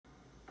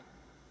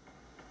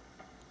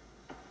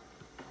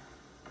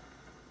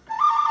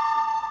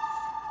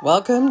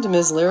Welcome to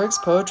Ms. Lyric's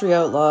Poetry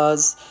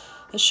Outlaws,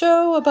 a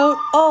show about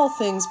all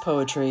things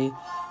poetry.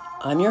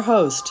 I'm your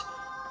host,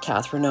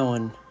 Catherine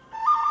Owen.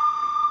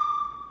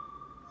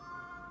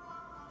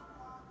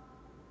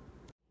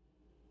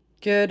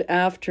 Good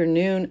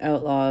afternoon,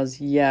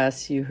 Outlaws.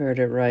 Yes, you heard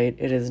it right.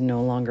 It is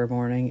no longer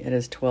morning. It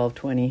is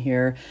 12:20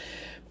 here.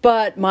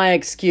 But my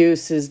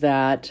excuse is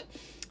that,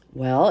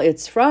 well,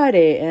 it's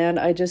Friday and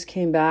I just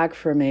came back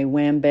from a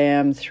wham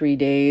bam 3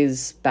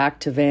 days back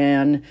to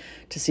Van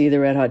to see the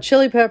Red Hot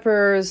Chili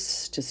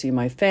Peppers, to see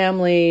my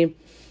family.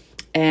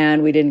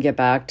 And we didn't get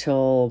back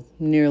till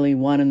nearly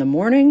 1 in the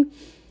morning.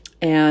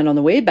 And on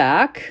the way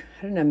back,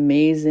 I had an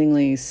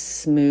amazingly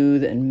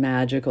smooth and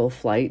magical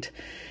flight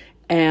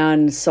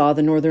and saw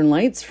the Northern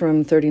Lights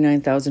from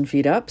 39,000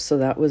 feet up. So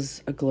that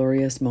was a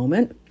glorious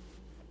moment.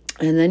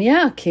 And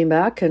then, came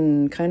back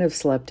and kind of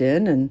slept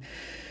in and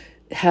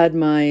had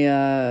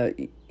my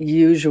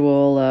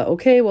usual,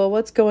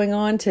 what's going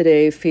on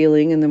today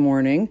feeling in the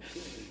morning.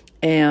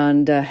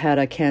 And had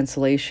a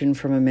cancellation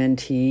from a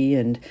mentee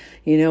and,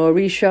 a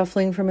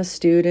reshuffling from a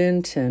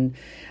student. And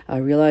I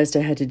realized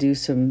I had to do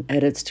some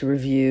edits to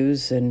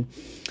reviews and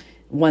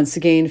once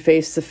again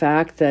faced the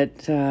fact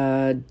that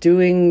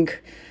doing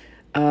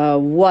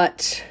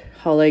what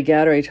Hollay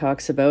Ghadery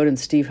talks about and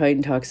Steve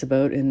Heighton talks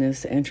about in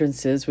this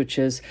Entrances, which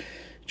is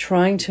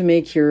trying to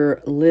make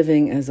your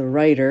living as a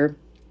writer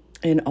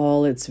in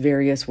all its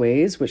various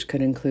ways, which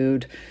could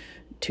include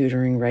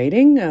tutoring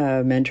writing,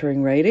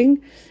 mentoring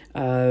writing,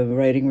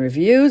 writing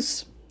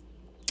reviews,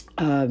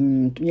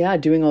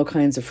 doing all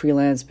kinds of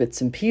freelance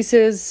bits and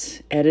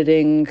pieces,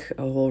 editing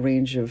a whole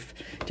range of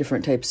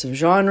different types of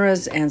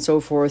genres and so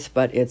forth.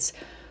 But it's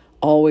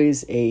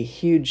always a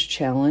huge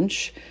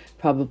challenge.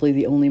 Probably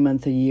the only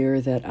month a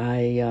year that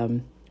I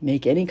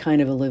make any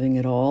kind of a living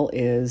at all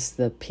is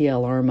the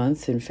PLR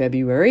month in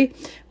February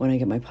when I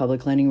get my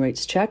public lending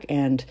rights check,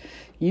 and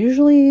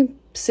usually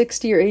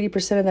 60 or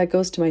 80% of that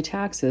goes to my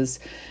taxes.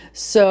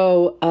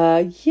 So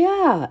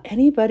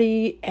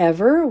anybody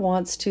ever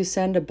wants to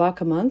send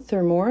 $1 a month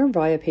or more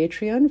via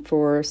Patreon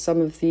for some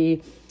of the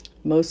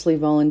mostly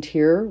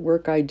volunteer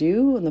work I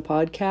do on the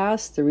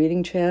podcast, the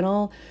reading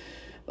channel,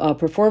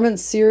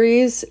 performance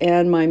series,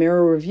 and my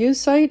Mirror review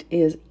site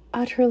is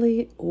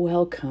utterly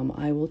welcome.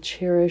 I will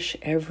cherish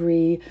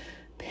every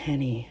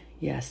penny.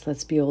 Yes,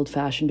 let's be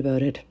old-fashioned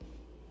about it.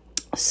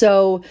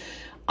 So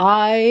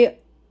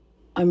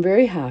I'm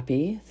very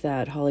happy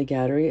that Hollay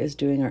Ghadery is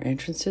doing our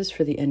entrances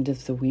for the end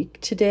of the week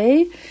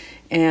today.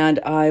 And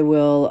I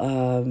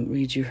will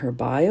read you her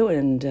bio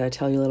and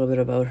tell you a little bit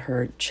about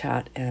her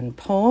chat and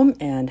poem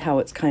and how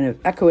it's kind of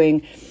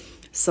echoing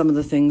some of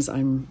the things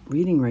I'm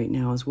reading right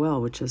now as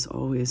well, which is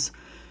always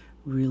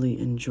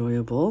really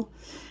enjoyable.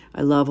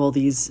 I love all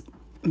these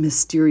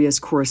mysterious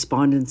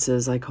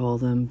correspondences, I call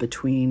them,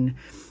 between,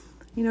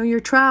 your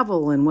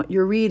travel and what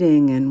you're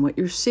reading and what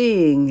you're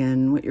seeing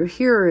and what you're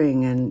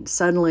hearing. And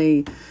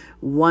suddenly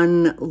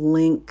one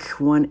link,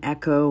 one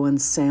echo, one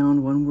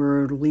sound, one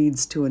word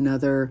leads to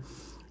another.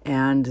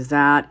 And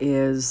that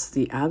is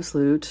the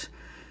absolute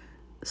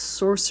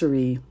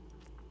sorcery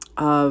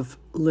of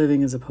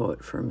living as a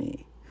poet for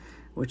me,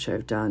 which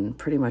I've done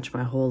pretty much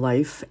my whole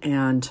life.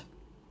 And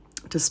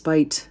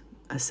despite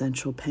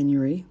essential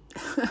penury,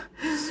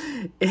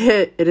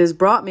 it has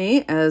brought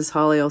me, as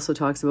Hollay also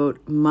talks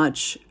about,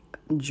 much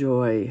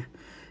joy.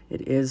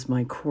 It is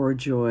my core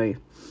joy.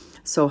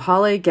 So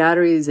Hollay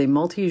Ghadery is a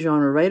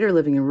multi-genre writer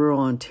living in rural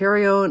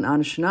Ontario and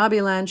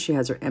Anishinaabe land. She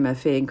has her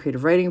MFA in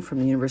creative writing from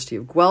the University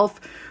of Guelph.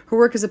 Her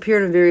work has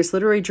appeared in various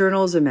literary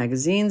journals and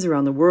magazines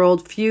around the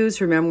world. Fuse,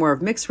 her memoir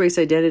of mixed race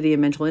identity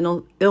and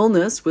mental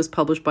illness, was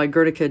published by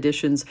Guernica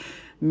Editions'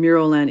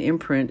 Muroland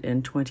imprint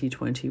in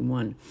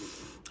 2021.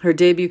 Her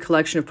debut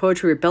collection of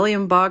poetry,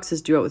 Rebellion Box,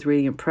 is due out with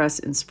Radiant Press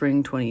in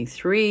spring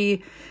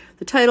 23.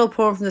 The title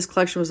poem from this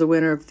collection was the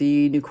winner of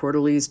the New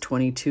Quarterly's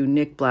 22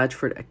 Nick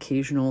Blatchford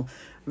Occasional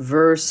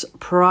Verse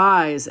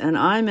Prize. And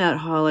I met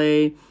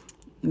Hollay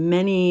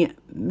many,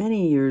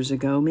 many years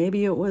ago.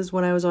 Maybe it was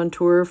when I was on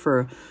tour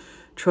for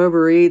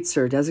Trober Eats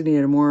or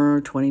Designated Moore,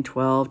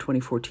 2012,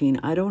 2014.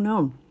 I don't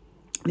know.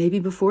 Maybe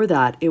before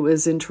that. It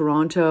was in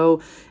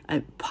Toronto,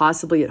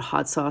 possibly at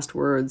Hot Sauced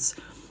Words.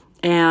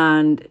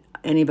 And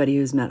anybody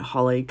who's met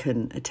Hollay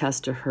can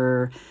attest to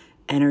her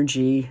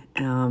energy,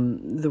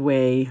 the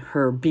way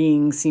her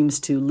being seems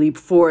to leap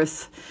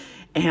forth,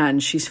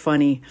 and she's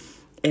funny.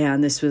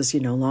 And this was,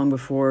 long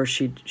before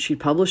she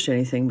published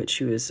anything, but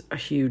she was a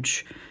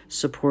huge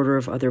supporter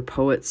of other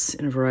poets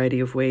in a variety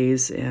of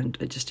ways. And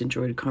I just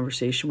enjoyed a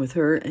conversation with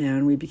her,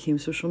 and we became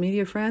social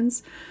media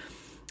friends.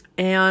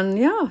 And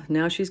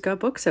now she's got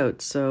books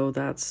out, so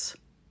that's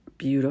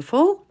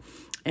beautiful.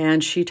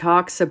 And she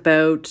talks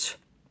about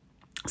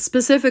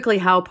specifically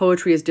how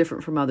poetry is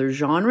different from other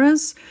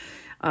genres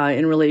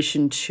in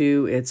relation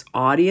to its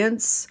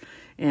audience.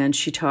 And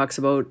she talks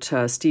about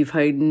Steve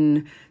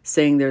Heighton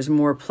saying there's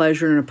more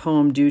pleasure in a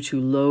poem due to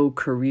low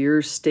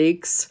career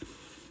stakes.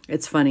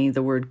 It's funny,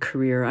 the word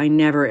career. I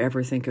never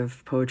ever think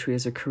of poetry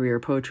as a career.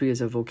 Poetry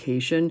is a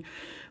vocation.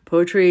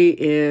 Poetry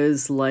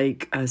is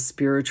like a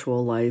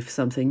spiritual life,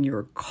 something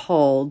you're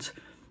called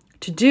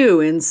to do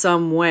in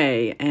some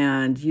way,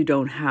 and you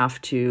don't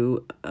have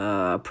to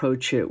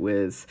approach it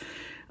with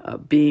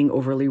being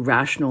overly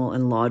rational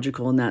and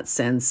logical in that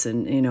sense,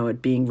 and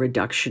it being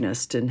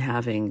reductionist and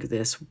having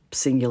this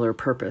singular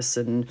purpose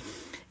and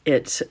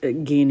it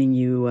gaining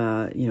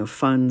you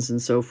funds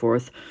and so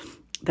forth.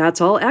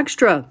 That's all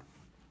extra,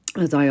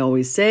 as I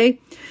always say.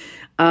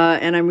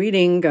 And I'm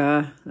reading,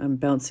 I'm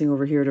bouncing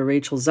over here to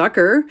Rachel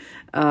Zucker,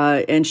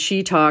 and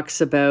she talks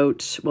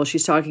about,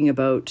 she's talking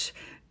about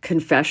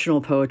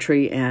confessional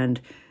poetry and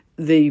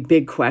the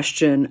big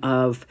question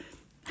of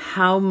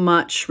how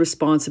much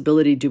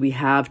responsibility do we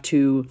have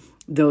to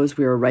those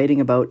we are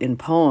writing about in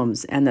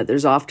poems, and that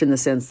there's often the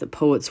sense that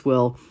poets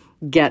will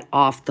get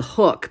off the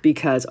hook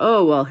because,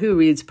 who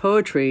reads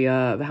poetry?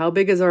 How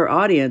big is our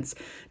audience?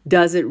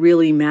 Does it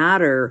really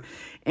matter?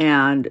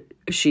 And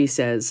she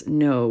says,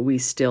 no, we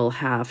still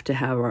have to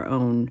have our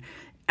own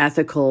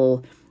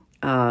ethical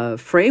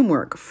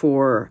framework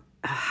for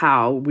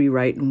how we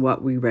write and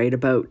what we write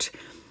about.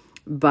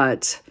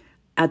 But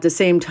at the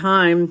same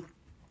time,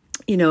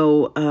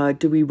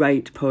 do we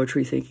write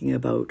poetry thinking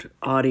about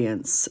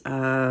audience?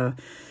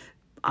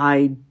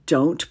 I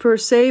don't per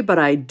se, but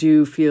I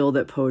do feel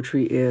that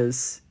poetry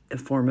is a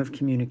form of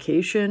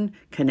communication,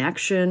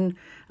 connection,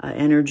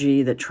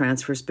 energy that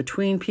transfers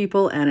between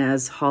people. And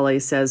as Hollay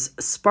says,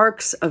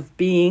 sparks of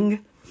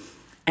being,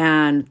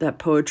 and that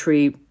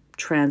poetry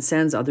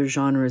transcends other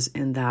genres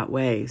in that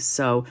way.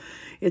 So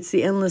it's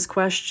the endless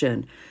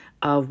question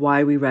of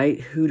why we write,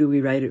 who do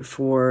we write it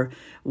for,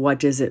 what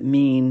does it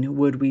mean,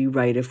 would we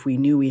write if we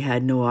knew we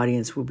had no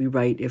audience, would we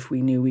write if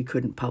we knew we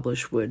couldn't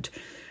publish, would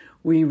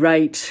we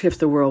write if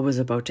the world was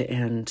about to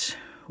end,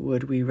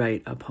 would we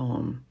write a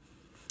poem?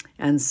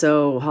 And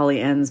so Hollay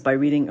ends by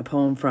reading a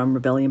poem from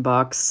Rebellion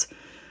Box,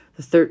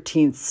 The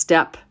 13th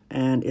Step,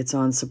 and it's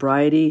on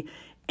sobriety,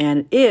 and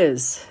it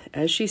is,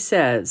 as she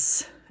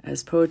says,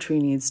 as poetry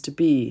needs to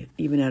be,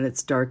 even at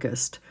its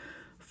darkest,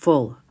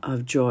 full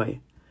of joy.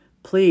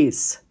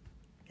 Please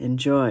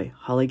enjoy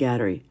Hollay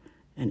Ghadery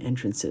and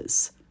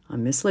Entrances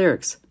on Miss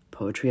Lyric's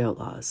Poetry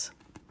Outlaws.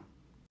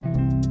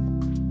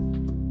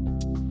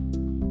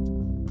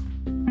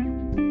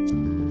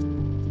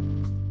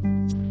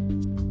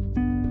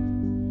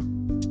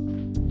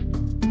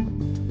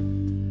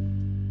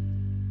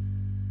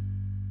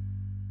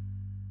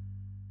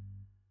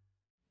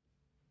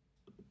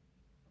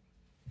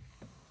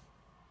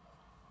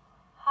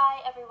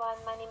 Hi everyone,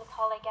 my name is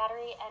Hollay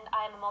Ghadery and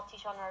I'm a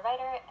multi-genre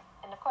writer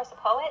and of course a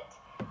poet.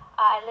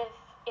 I live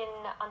in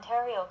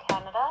Ontario,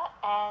 Canada,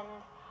 and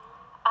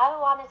I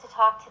wanted to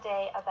talk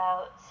today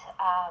about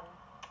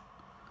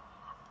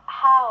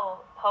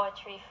how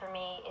poetry for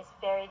me is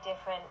very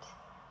different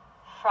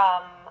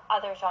from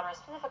other genres.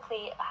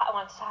 Specifically, I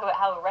want to talk about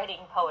how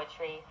writing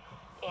poetry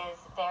is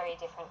very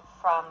different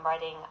from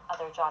writing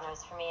other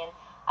genres for me. And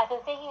I've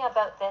been thinking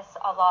about this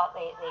a lot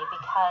lately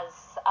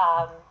because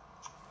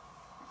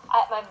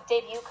my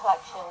debut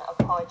collection of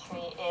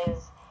poetry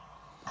is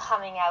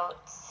coming out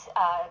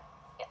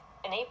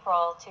in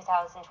April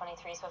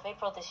 2023, so of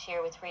April this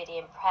year with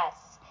Radiant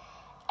Press.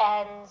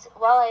 And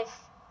while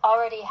I've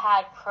already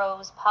had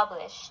prose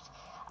published,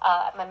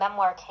 my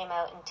memoir came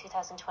out in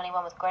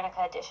 2021 with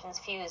Guernica Editions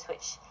Fuse,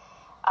 which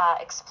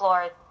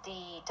explored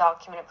the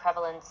documented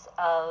prevalence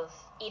of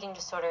eating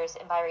disorders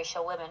in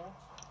biracial women,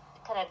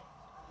 kind of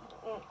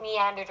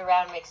meandered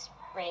around mixed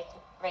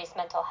race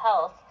mental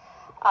health.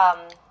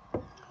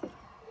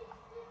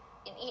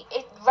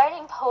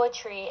 Writing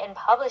poetry and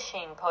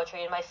publishing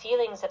poetry and my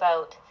feelings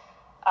about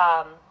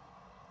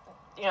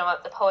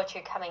the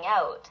poetry coming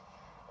out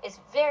is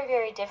very,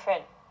 very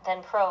different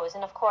than prose,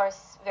 and of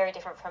course very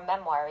different from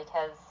memoir,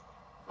 because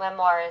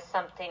memoir is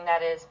something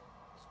that is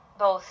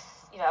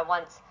both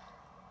once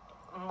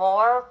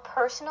more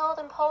personal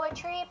than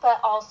poetry, but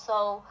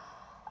also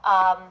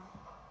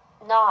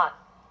not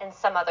in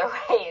some other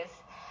ways.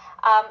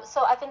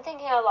 So I've been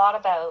thinking a lot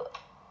about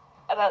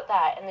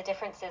that and the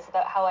differences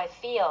about how I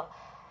feel,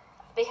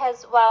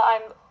 because while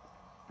I'm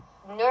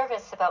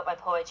nervous about my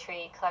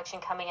poetry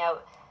collection coming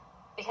out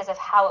because of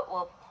how it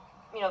will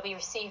be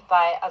received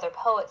by other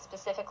poets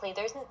specifically,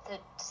 there isn't the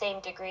same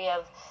degree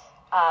of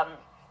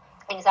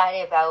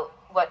anxiety about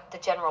what the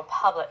general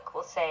public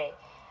will say,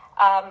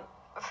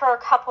 for a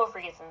couple of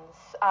reasons.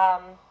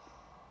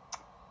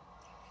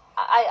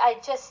 I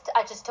just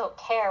don't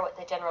care what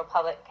the general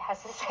public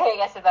has to say, I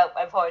guess, about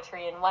my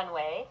poetry in one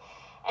way.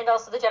 And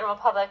also the general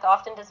public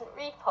often doesn't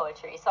read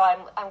poetry, so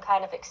I'm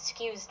kind of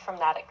excused from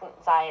that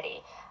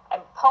anxiety.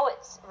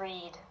 Poets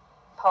read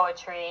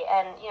poetry,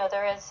 and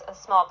there is a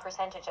small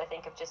percentage, I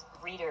think, of just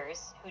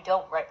readers who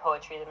don't write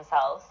poetry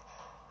themselves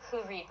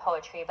who read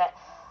poetry. But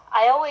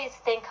I always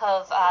think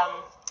of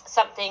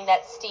something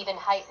that Stephen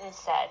Heighton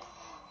said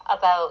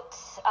about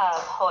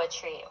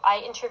poetry. I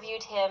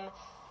interviewed him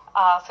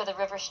for the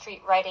River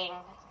Street Writing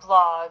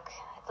blog,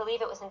 I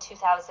believe it was in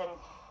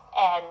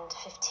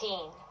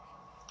 2015.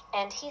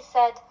 And he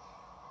said,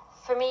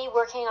 For me,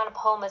 working on a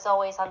poem is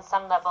always on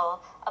some level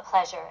a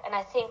pleasure, and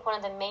I think one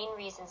of the main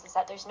reasons is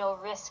that there's no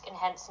risk and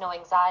hence no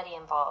anxiety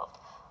involved.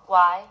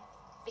 Why?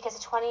 Because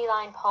a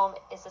 20-line poem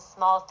is a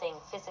small thing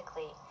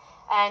physically,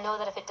 and I know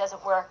that if it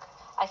doesn't work,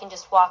 I can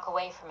just walk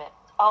away from it.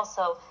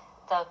 Also,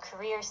 the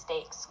career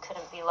stakes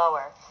couldn't be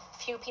lower.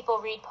 Few people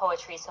read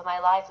poetry, so my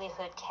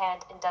livelihood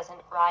can't and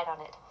doesn't ride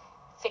on it.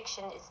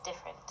 Fiction is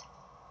different.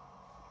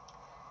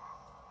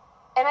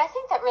 And I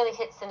think that really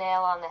hits the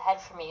nail on the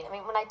head for me. I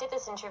mean, when I did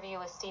this interview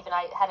with Stephen,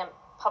 I hadn't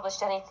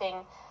published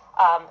anything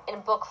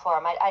in book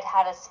form. I'd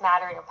had a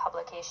smattering of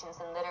publications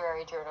in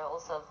literary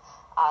journals of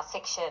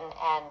fiction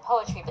and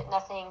poetry, but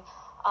nothing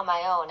on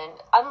my own. And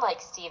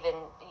unlike Stephen,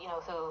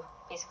 who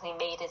basically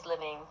made his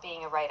living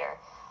being a writer,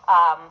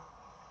 I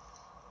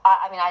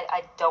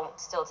don't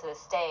still to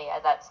this day.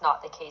 That's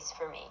not the case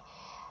for me.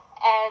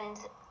 And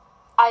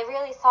I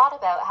really thought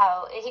about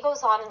how he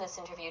goes on in this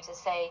interview to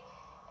say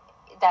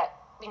that,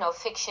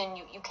 fiction,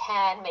 you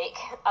can make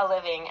a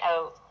living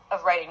out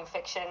of writing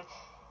fiction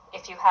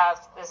if you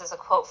have, this is a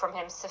quote from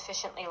him,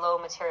 sufficiently low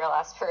material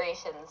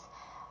aspirations.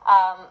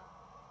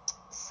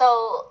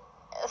 So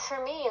for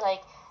me,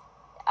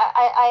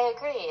 I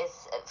agree.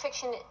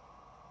 Fiction,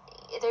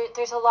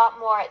 there's a lot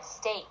more at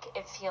stake,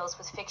 it feels,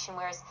 with fiction,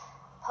 whereas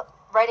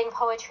writing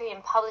poetry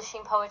and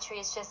publishing poetry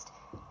is just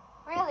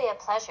really a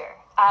pleasure.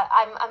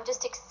 I'm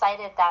just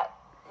excited that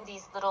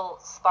these little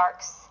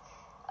sparks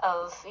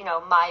of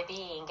my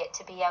being get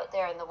to be out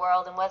there in the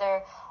world, and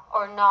whether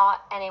or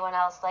not anyone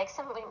else likes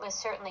them, we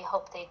certainly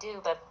hope they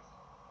do, but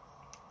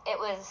it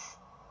was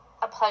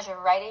a pleasure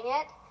writing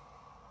it,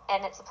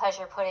 and it's a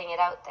pleasure putting it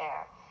out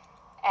there.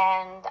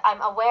 And I'm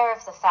aware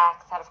of the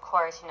fact that, of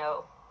course,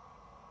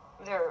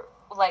 there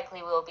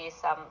likely will be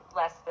some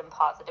less than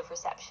positive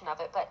reception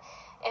of it, but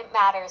it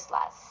matters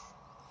less.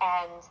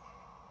 And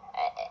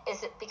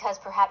is it because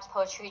perhaps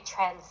poetry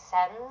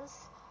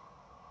transcends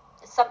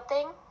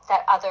something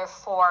that other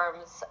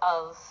forms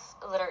of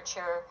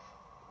literature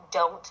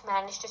don't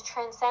manage to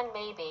transcend?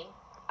 Maybe.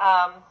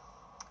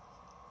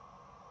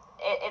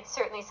 It's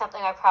certainly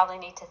something I probably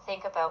need to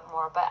think about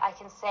more, but I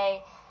can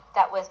say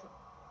that with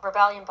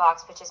Rebellion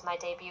Box, which is my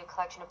debut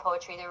collection of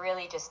poetry, there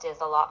really just is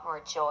a lot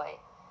more joy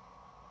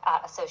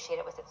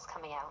associated with its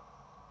coming out.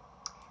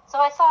 So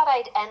I thought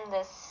I'd end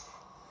this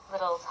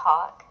little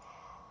talk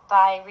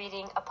by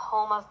reading a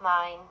poem of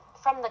mine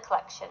from the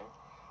collection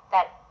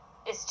that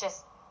is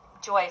just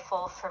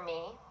joyful for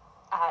me.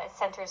 It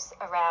centers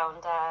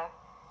around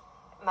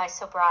my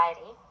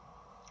sobriety.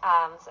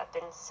 I've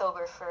been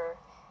sober for,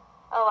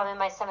 I'm in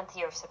my 7th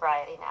year of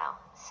sobriety now.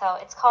 So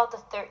it's called The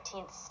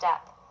 13th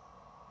Step.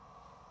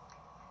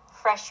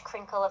 Fresh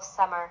crinkle of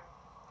summer,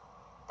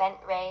 bent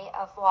ray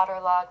of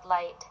waterlogged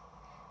light,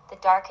 the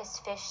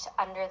darkest fish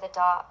under the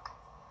dock,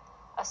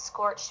 a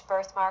scorched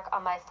birthmark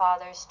on my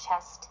father's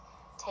chest,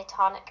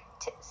 tectonic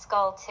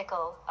skull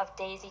tickle of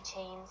daisy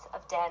chains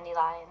of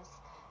dandelions,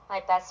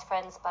 my best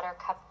friend's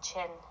buttercup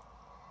chin,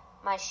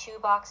 my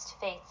shoeboxed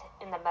faith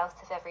in the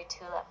mouth of every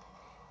tulip,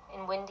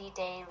 in windy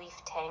day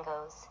leaf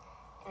tangos,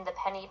 in the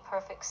penny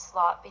perfect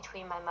slot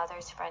between my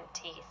mother's front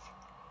teeth,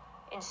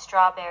 in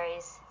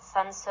strawberries,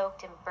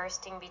 sun-soaked and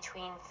bursting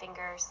between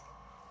fingers,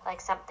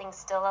 like something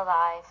still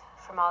alive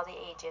from all the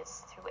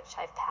ages through which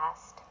I've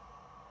passed.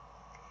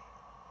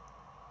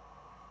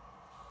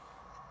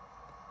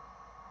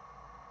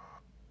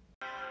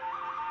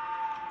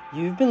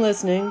 You've been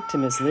listening to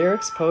Miss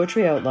Lyric's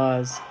Poetry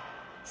Outlaws.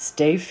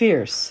 Stay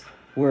fierce,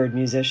 word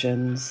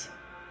musicians.